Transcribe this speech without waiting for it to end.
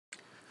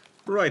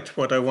Right,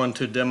 what I want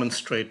to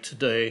demonstrate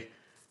today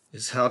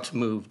is how to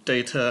move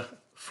data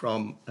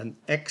from an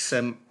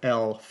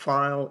XML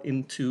file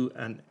into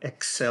an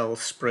Excel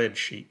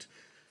spreadsheet.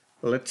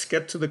 Let's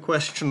get to the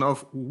question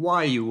of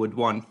why you would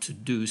want to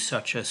do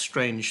such a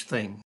strange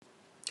thing.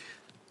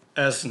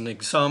 As an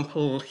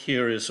example,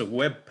 here is a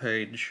web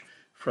page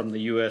from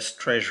the US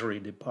Treasury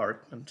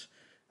Department.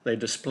 They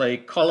display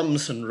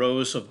columns and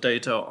rows of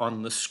data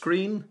on the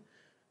screen,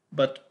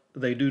 but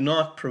they do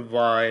not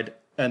provide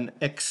an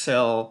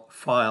Excel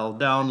file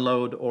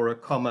download or a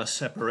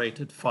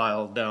comma-separated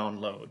file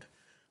download.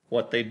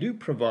 What they do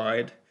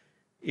provide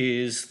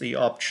is the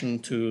option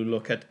to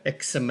look at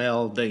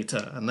XML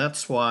data, and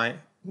that's why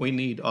we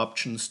need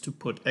options to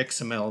put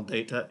XML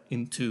data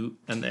into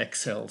an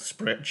Excel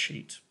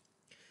spreadsheet.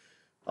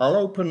 I'll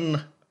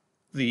open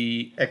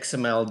the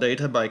XML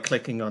data by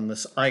clicking on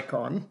this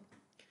icon.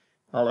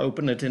 I'll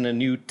open it in a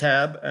new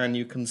tab, and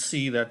you can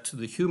see that to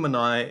the human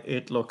eye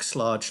it looks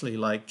largely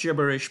like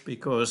gibberish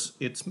because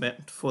it's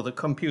meant for the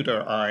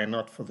computer eye,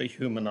 not for the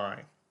human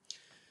eye.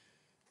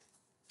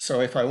 So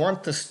if I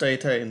want this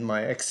data in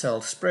my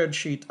Excel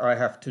spreadsheet, I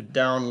have to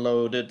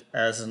download it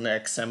as an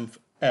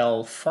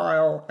XML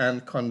file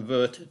and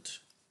convert it.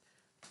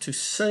 To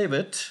save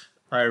it,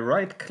 I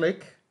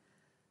right-click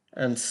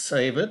and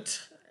save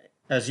it.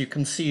 As you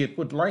can see, it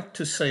would like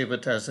to save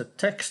it as a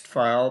text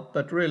file,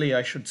 but really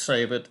I should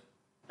save it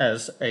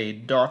as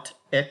a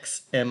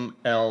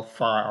 .xml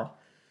file.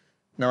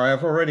 Now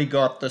I've already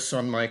got this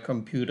on my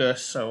computer,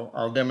 so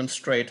I'll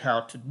demonstrate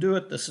how to do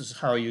it. This is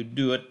how you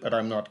do it, but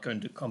I'm not going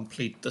to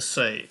complete the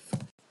save.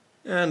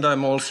 And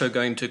I'm also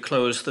going to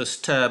close this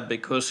tab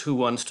because who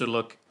wants to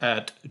look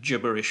at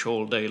gibberish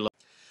all day long?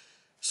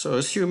 So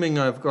assuming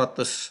I've got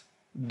this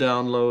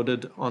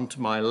downloaded onto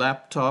my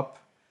laptop,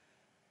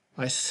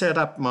 I set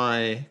up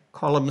my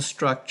column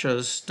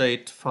structures,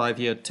 date,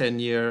 5-year,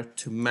 10-year,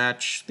 to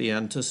match the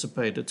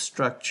anticipated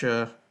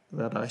structure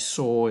that I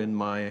saw in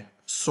my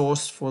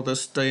source for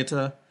this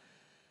data.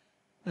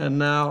 And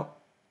now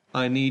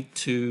I need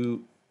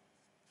to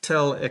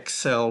tell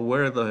Excel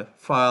where the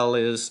file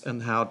is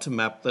and how to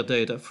map the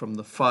data from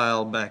the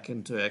file back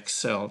into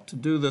Excel. To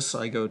do this,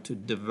 I go to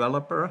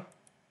Developer,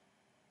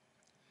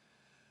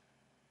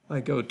 I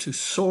go to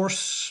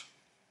Source,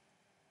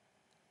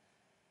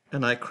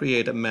 and I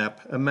create a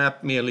map. A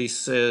map merely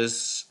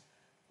says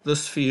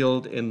this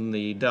field in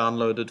the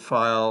downloaded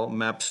file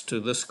maps to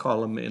this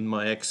column in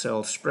my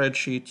Excel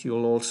spreadsheet.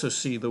 You'll also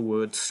see the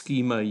word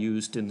schema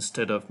used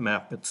instead of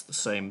map. It's the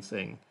same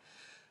thing.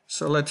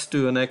 So let's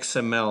do an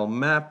XML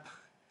map.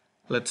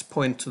 Let's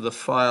point to the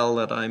file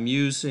that I'm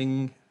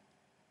using.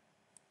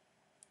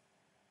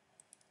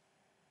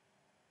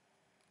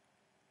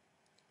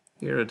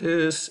 Here it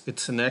is.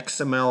 It's an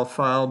XML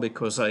file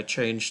because I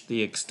changed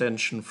the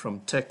extension from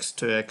text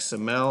to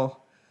XML.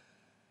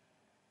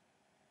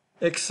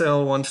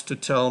 Excel wants to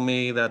tell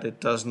me that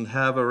it doesn't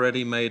have a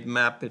ready-made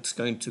map. It's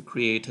going to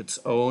create its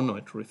own.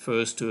 It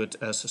refers to it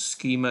as a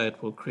schema.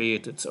 It will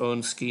create its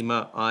own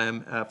schema. I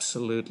am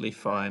absolutely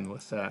fine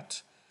with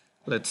that.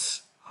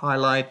 Let's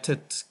highlight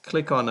it,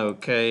 click on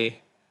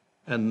OK,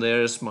 and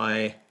there's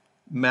my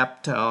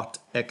mapped out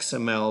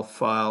XML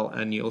file,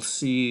 and you'll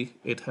see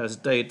it has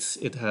dates.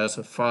 It has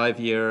a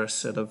 5-year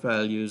set of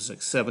values, a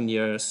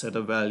 7-year set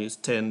of values,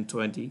 10,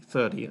 20,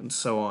 30, and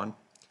so on.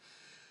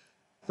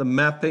 The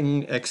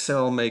mapping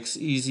Excel makes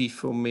easy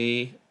for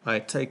me. I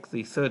take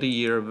the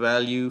 30-year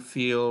value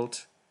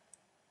field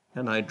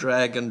and I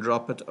drag and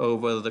drop it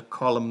over the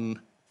column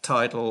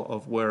title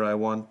of where I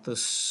want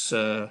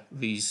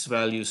these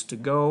values to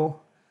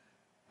go.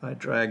 I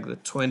drag the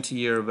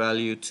 20-year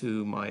value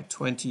to my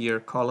 20-year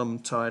column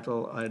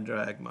title. I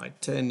drag my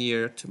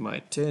 10-year to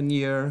my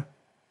 10-year.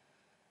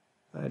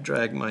 I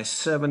drag my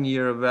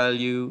 7-year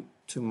value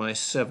to my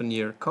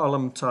 7-year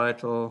column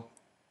title.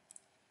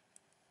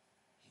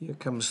 Here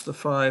comes the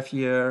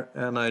 5-year,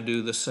 and I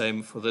do the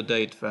same for the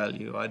date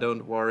value. I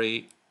don't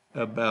worry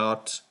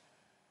about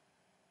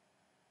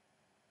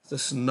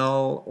this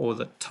null or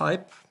the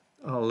type.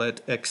 I'll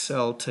let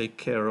Excel take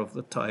care of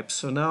the type.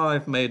 So now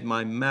I've made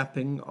my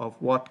mapping of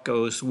what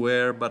goes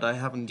where, but I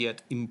haven't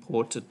yet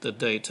imported the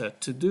data.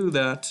 To do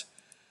that,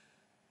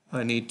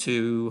 I need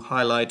to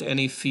highlight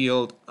any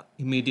field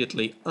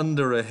immediately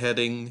under a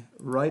heading,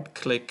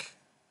 right-click,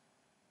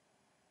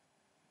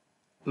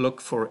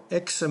 look for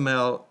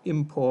XML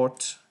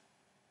import.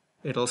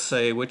 It'll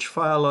say which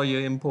file are you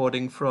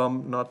importing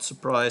from. Not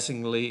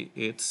surprisingly,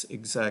 it's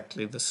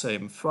exactly the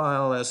same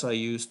file as I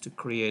used to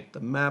create the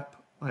map.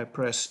 I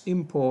press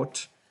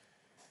import,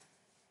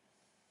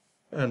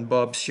 and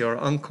Bob's your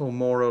uncle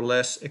more or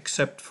less,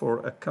 except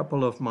for a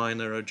couple of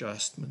minor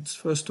adjustments.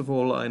 First of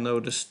all, I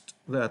noticed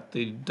that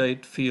the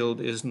date field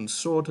isn't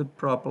sorted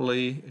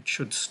properly. It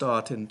should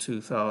start in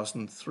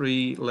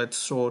 2003. Let's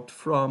sort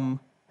from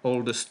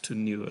oldest to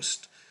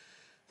newest.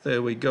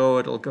 There we go.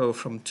 It'll go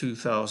from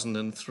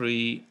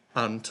 2003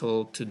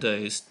 until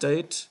today's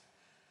date.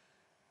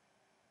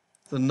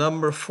 The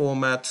number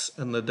formats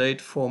and the date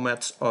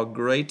formats are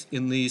great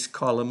in these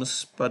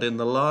columns, but in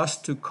the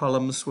last two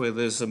columns where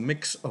there's a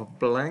mix of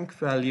blank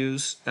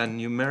values and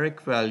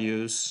numeric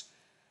values,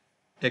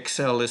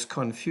 Excel is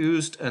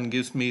confused and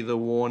gives me the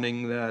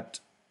warning that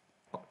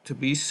to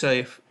be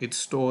safe, it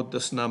stored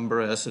this number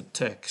as a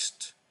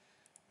text.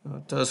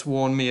 It does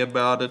warn me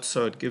about it,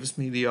 so it gives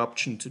me the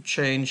option to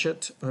change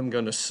it. I'm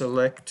going to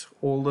select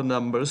all the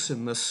numbers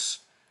in this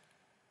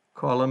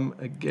column.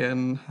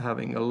 Again,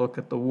 having a look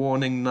at the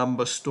warning,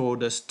 number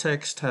stored as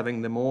text,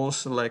 having them all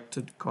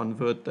selected,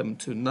 convert them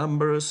to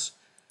numbers.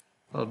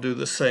 I'll do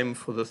the same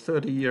for the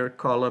 30-year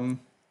column.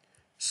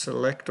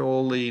 Select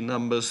all the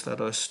numbers that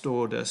are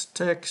stored as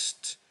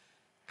text.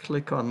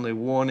 Click on the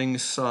warning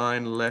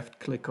sign, left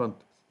click on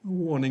the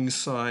warning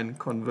sign,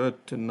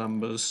 convert to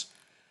numbers.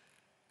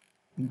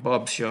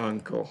 Bob's your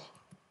uncle.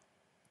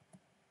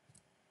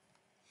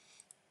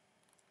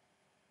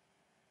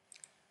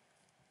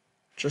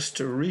 Just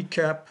to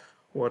recap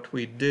what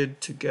we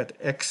did to get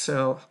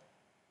Excel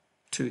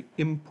to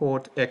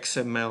import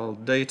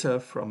XML data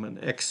from an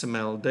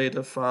XML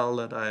data file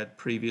that I had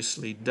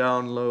previously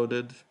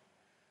downloaded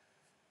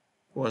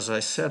was I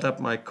set up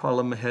my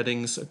column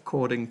headings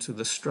according to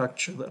the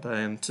structure that I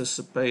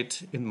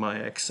anticipate in my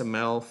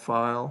XML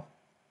file.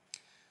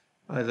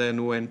 I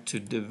then went to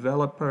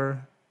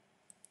Developer,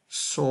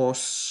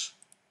 Source,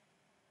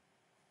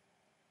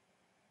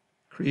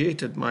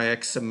 created my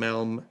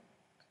XML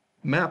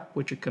map,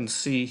 which you can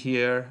see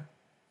here,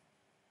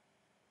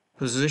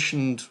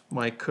 positioned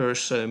my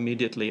cursor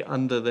immediately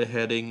under the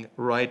heading,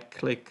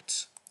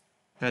 right-clicked,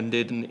 and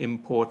did an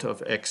import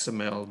of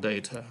XML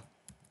data.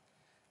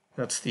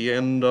 That's the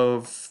end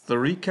of the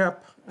recap,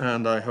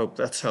 and I hope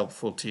that's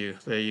helpful to you.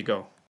 There you go.